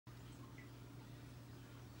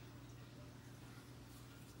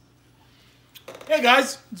Hey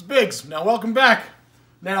guys, it's Biggs. Now welcome back.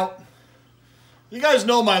 Now, you guys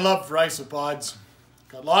know my love for isopods.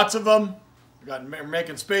 Got lots of them. We're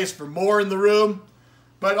making space for more in the room.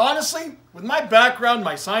 But honestly, with my background,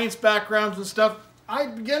 my science backgrounds and stuff, I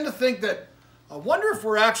begin to think that I wonder if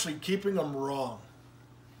we're actually keeping them wrong.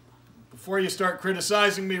 Before you start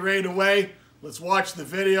criticizing me right away, let's watch the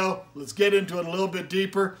video, let's get into it a little bit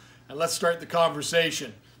deeper, and let's start the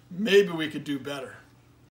conversation. Maybe we could do better.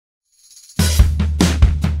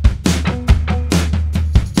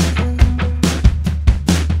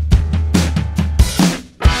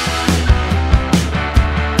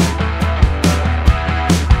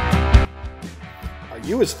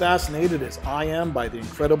 Are you as fascinated as I am by the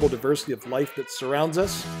incredible diversity of life that surrounds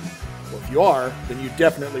us? Well, if you are, then you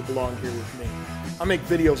definitely belong here with me. I make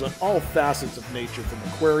videos on all facets of nature,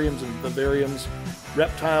 from aquariums and vivariums,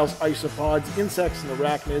 reptiles, isopods, insects and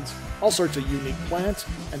arachnids, all sorts of unique plants,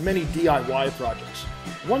 and many DIY projects.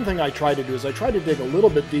 One thing I try to do is I try to dig a little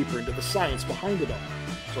bit deeper into the science behind it all.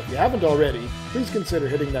 So if you haven't already, please consider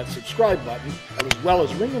hitting that subscribe button, as well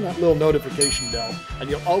as ringing that little notification bell, and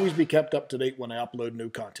you'll always be kept up to date when I upload new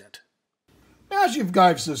content. As you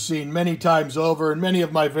guys have seen many times over in many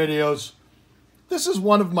of my videos, this is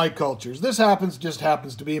one of my cultures. This just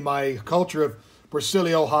happens to be my culture of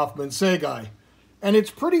Porcilio hoffmannsegii. And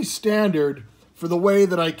it's pretty standard for the way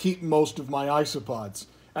that I keep most of my isopods.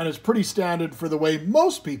 And it's pretty standard for the way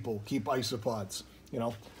most people keep isopods. You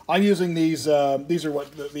know, I'm using these are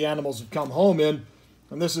what the animals have come home in.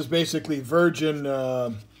 And this is basically virgin,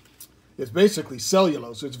 it's basically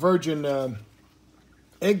cellulose. It's virgin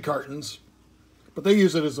egg cartons. But they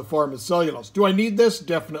use it as a form of cellulose. Do I need this?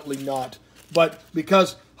 Definitely not. But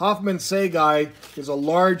because hoffmannsegii is a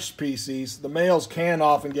large species, the males can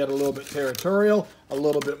often get a little bit territorial, a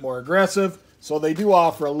little bit more aggressive. So they do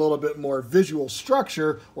offer a little bit more visual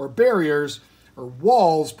structure or barriers or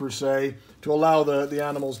walls per se to allow the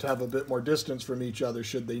animals to have a bit more distance from each other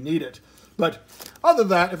should they need it. But other than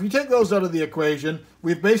that, if you take those out of the equation,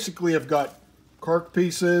 we basically have got cork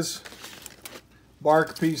pieces,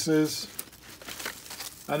 bark pieces,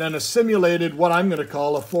 and then a simulated, what I'm going to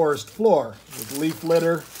call a forest floor with leaf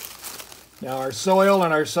litter. Now our soil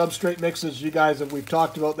and our substrate mixes, we've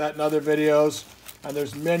talked about that in other videos, and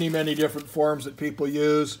there's many, many different forms that people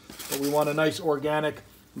use. But we want a nice organic,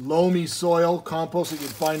 loamy soil, compost that you'd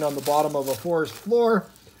find on the bottom of a forest floor.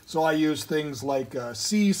 So I use things like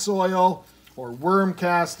sea soil or worm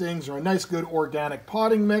castings or a nice good organic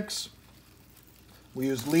potting mix. We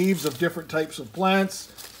use leaves of different types of plants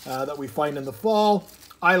that we find in the fall.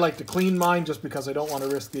 I like to clean mine just because I don't want to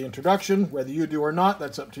risk the introduction. Whether you do or not,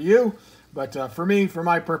 that's up to you. But for me, for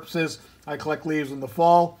my purposes, I collect leaves in the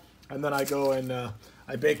fall, and then I go and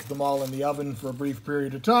I bake them all in the oven for a brief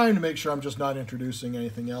period of time to make sure I'm just not introducing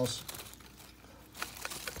anything else.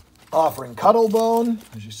 Offering cuttlebone,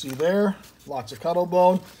 as you see there, lots of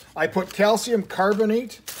cuttlebone. I put calcium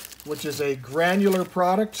carbonate, which is a granular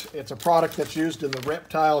product. It's a product that's used in the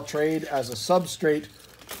reptile trade as a substrate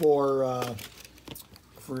for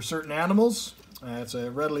certain animals. It's a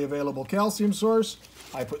readily available calcium source.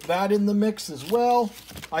 I put that in the mix as well.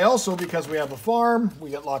 I also, because we have a farm, we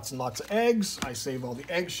get lots and lots of eggs. I save all the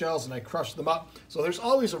eggshells and I crush them up. So there's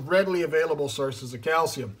always a readily available sources of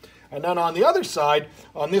calcium. And then on the other side,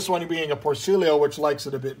 on this one being a Porcilio, which likes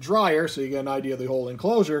it a bit drier, so you get an idea of the whole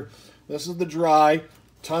enclosure. This is the dry,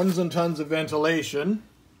 tons and tons of ventilation.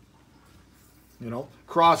 You know,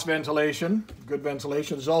 cross ventilation, good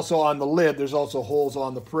ventilation. There's also on the lid, there's also holes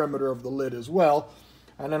on the perimeter of the lid as well.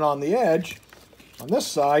 And then on the edge, on this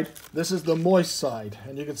side, this is the moist side.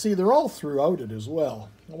 And you can see they're all throughout it as well.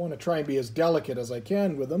 I want to try and be as delicate as I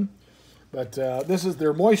can with them. But this is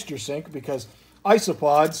their moisture sink because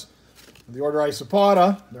isopods, the order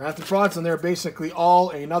Isopoda, they're arthropods, and they're basically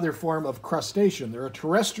all another form of crustacean. They're a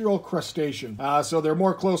terrestrial crustacean. So they're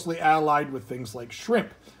more closely allied with things like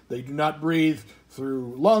shrimp. They do not breathe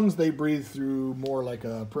through lungs, they breathe through more like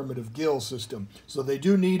a primitive gill system. So they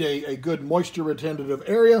do need a good moisture retentive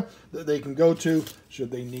area that they can go to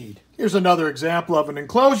should they need. Here's another example of an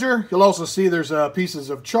enclosure. You'll also see there's pieces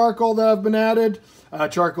of charcoal that have been added.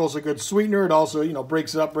 Charcoal is a good sweetener. It also,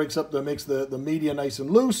 breaks up, that makes the media nice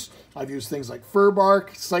and loose. I've used things like fir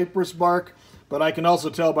bark, cypress bark. But I can also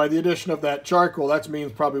tell by the addition of that charcoal, that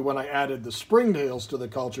means probably when I added the springtails to the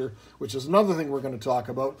culture, which is another thing we're going to talk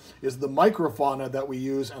about, is the microfauna that we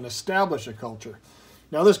use and establish a culture.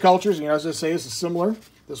 Now this culture, as I say, is similar.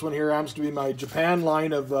 This one here happens to be my Japan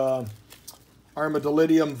line of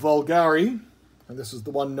Armadillidium vulgare. And this is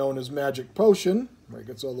the one known as Magic Potion, where it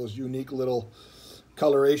gets all those unique little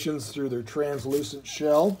colorations through their translucent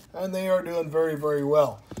shell. And they are doing very, very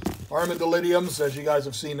well. Armadillidiums, as you guys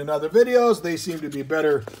have seen in other videos, they seem to be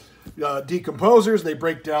better decomposers. They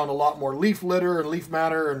break down a lot more leaf litter and leaf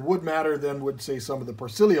matter and wood matter than would, say, some of the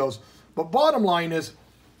Porcilios. But bottom line is,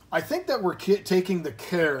 I think that we're taking the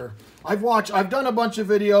care. I've done a bunch of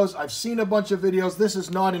videos. I've seen a bunch of videos. This is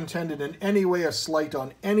not intended in any way a slight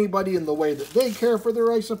on anybody in the way that they care for their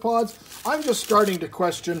isopods. I'm just starting to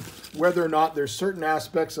question whether or not there's certain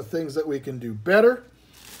aspects of things that we can do better.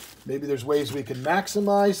 Maybe there's ways we can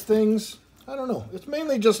maximize things. I don't know. It's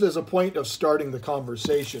mainly just as a point of starting the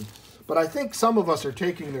conversation. But I think some of us are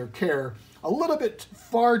taking their care a little bit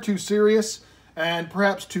far too serious and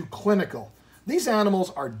perhaps too clinical. These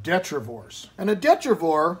animals are detrivores. And a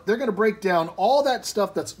detrivore, they're going to break down all that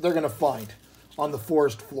stuff they're going to find on the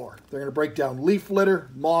forest floor. They're going to break down leaf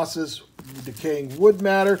litter, mosses, decaying wood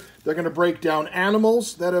matter. They're going to break down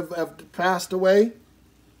animals that have passed away.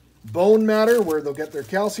 Bone matter, where they'll get their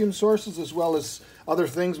calcium sources, as well as other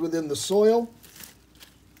things within the soil.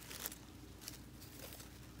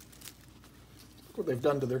 Look what they've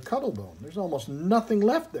done to their cuttle bone. There's almost nothing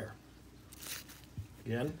left there.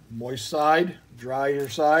 Again, moist side, drier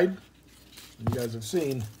side. You guys have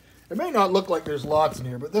seen. It may not look like there's lots in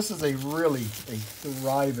here, but this is a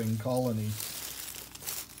thriving colony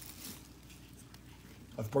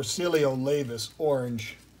of Porcilio laevis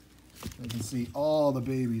orange. You can see all the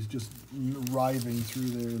babies just writhing through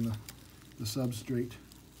there in the substrate.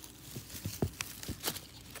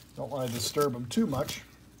 Don't want to disturb them too much.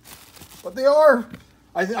 But they are,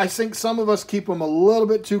 I think some of us keep them a little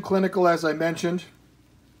bit too clinical, as I mentioned.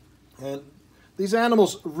 And these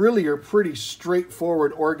animals really are pretty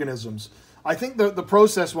straightforward organisms. I think the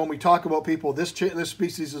process when we talk about people, this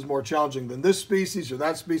species is more challenging than this species, or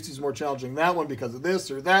that species is more challenging than that one because of this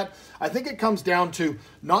or that. I think it comes down to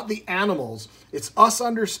not the animals. It's us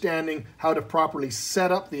understanding how to properly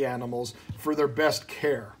set up the animals for their best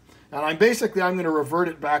care. And I'm going to revert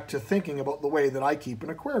it back to thinking about the way that I keep an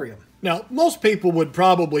aquarium. Now, most people would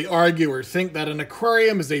probably argue or think that an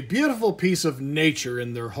aquarium is a beautiful piece of nature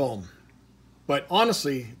in their home. But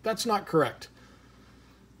honestly, that's not correct.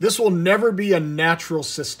 This will never be a natural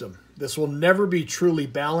system. This will never be truly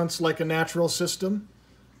balanced like a natural system.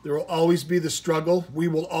 There will always be the struggle. We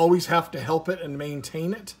will always have to help it and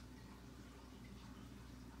maintain it.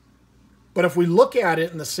 But if we look at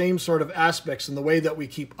it in the same sort of aspects in the way that we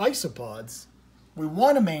keep isopods, we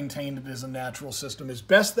want to maintain it as a natural system as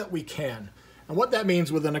best that we can. And what that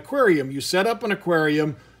means with an aquarium, you set up an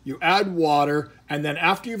aquarium, you add water, and then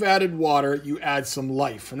after you've added water, you add some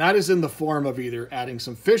life. And that is in the form of either adding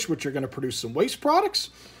some fish, which are going to produce some waste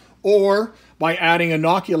products, or by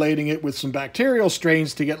inoculating it with some bacterial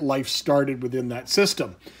strains to get life started within that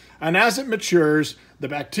system. And as it matures, the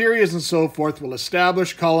bacteria and so forth will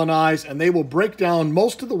establish, colonize, and they will break down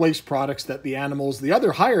most of the waste products that the animals, the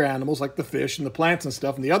other higher animals like the fish and the plants and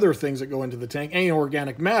stuff and the other things that go into the tank, any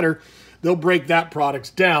organic matter, they'll break that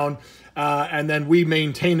products down. And then we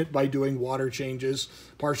maintain it by doing water changes,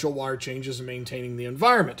 partial water changes, and maintaining the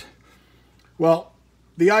environment. Well,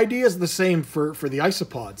 the idea is the same for the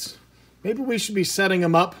isopods. Maybe we should be setting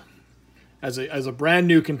them up as a brand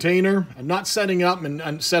new container and not setting it up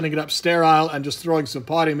and setting it up sterile and just throwing some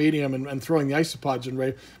potting medium and throwing the isopods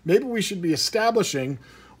in. Maybe we should be establishing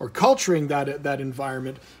or culturing that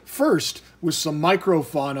environment first with some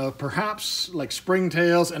microfauna, perhaps like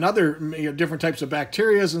springtails and other different types of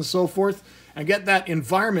bacteria and so forth, and get that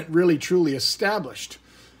environment really truly established.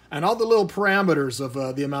 And all the little parameters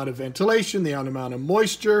of the amount of ventilation, the amount of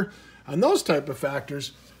moisture, and those type of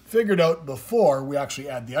factors figured out before we actually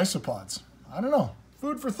add the isopods. I don't know.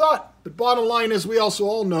 Food for thought. But bottom line is we also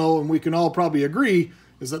all know, and we can all probably agree,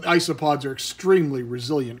 is that isopods are extremely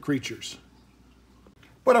resilient creatures.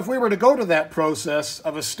 But if we were to go to that process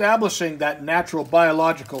of establishing that natural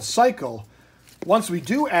biological cycle, once we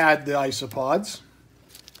do add the isopods,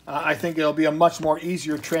 I think it'll be a much more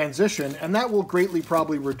easier transition, and that will greatly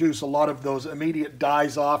probably reduce a lot of those immediate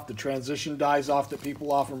dies off, the transition dies off that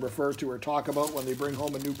people often refer to or talk about when they bring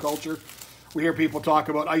home a new culture. We hear people talk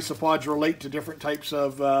about isopods relate to different types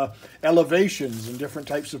of elevations and different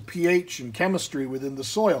types of pH and chemistry within the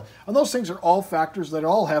soil. And those things are all factors that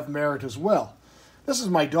all have merit as well. This is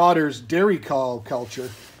my daughter's dairy cow culture,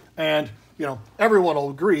 and everyone will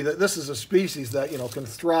agree that this is a species that can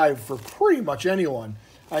thrive for pretty much anyone.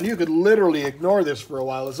 And you could literally ignore this for a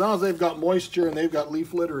while. As long as they've got moisture and they've got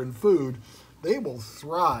leaf litter and food, they will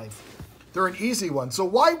thrive. They're an easy one. So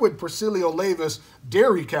why would Porcilio laevis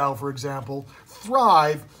dairy cow, for example,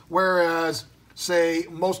 thrive, whereas say,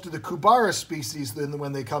 most of the Cubaris species then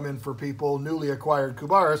when they come in for people, newly acquired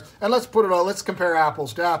Cubaris, and let's compare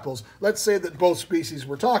apples to apples. Let's say that both species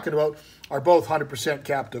we're talking about are both 100%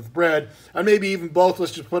 captive bred, and maybe even both,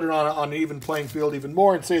 let's just put it on an even playing field even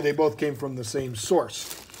more and say they both came from the same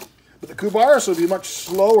source. But the Cubaris would be much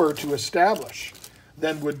slower to establish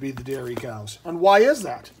than would be the dairy cows. And why is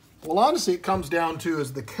that? Well, honestly, it comes down to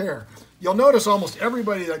is the care. You'll notice almost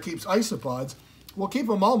everybody that keeps isopods will keep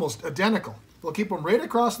them almost identical. They'll keep them right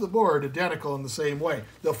across the board identical in the same way.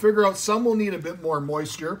 They'll figure out some will need a bit more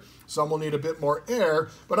moisture, some will need a bit more air,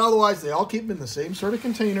 but otherwise they all keep them in the same sort of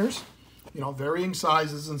containers, varying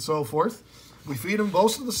sizes and so forth. We feed them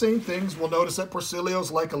most of the same things. We'll notice that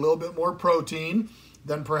Porcilios like a little bit more protein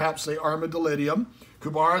than perhaps, say, Armadillidium.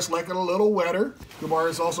 Cubaris like it a little wetter.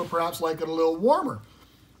 Cubaris also perhaps like it a little warmer.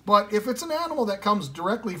 But if it's an animal that comes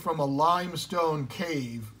directly from a limestone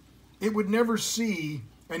cave, it would never see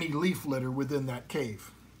any leaf litter within that cave.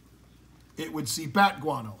 It would see bat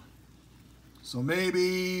guano. So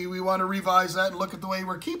maybe we want to revise that and look at the way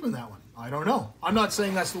we're keeping that one. I don't know. I'm not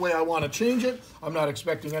saying that's the way I want to change it. I'm not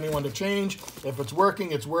expecting anyone to change. If it's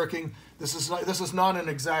working, it's working. This is not an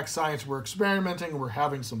exact science. We're experimenting and we're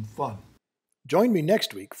having some fun. Join me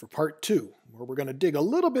next week for part 2, where we're going to dig a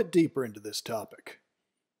little bit deeper into this topic.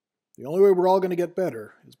 The only way we're all going to get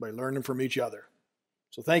better is by learning from each other.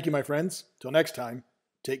 So thank you, my friends. Till next time,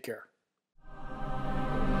 take care.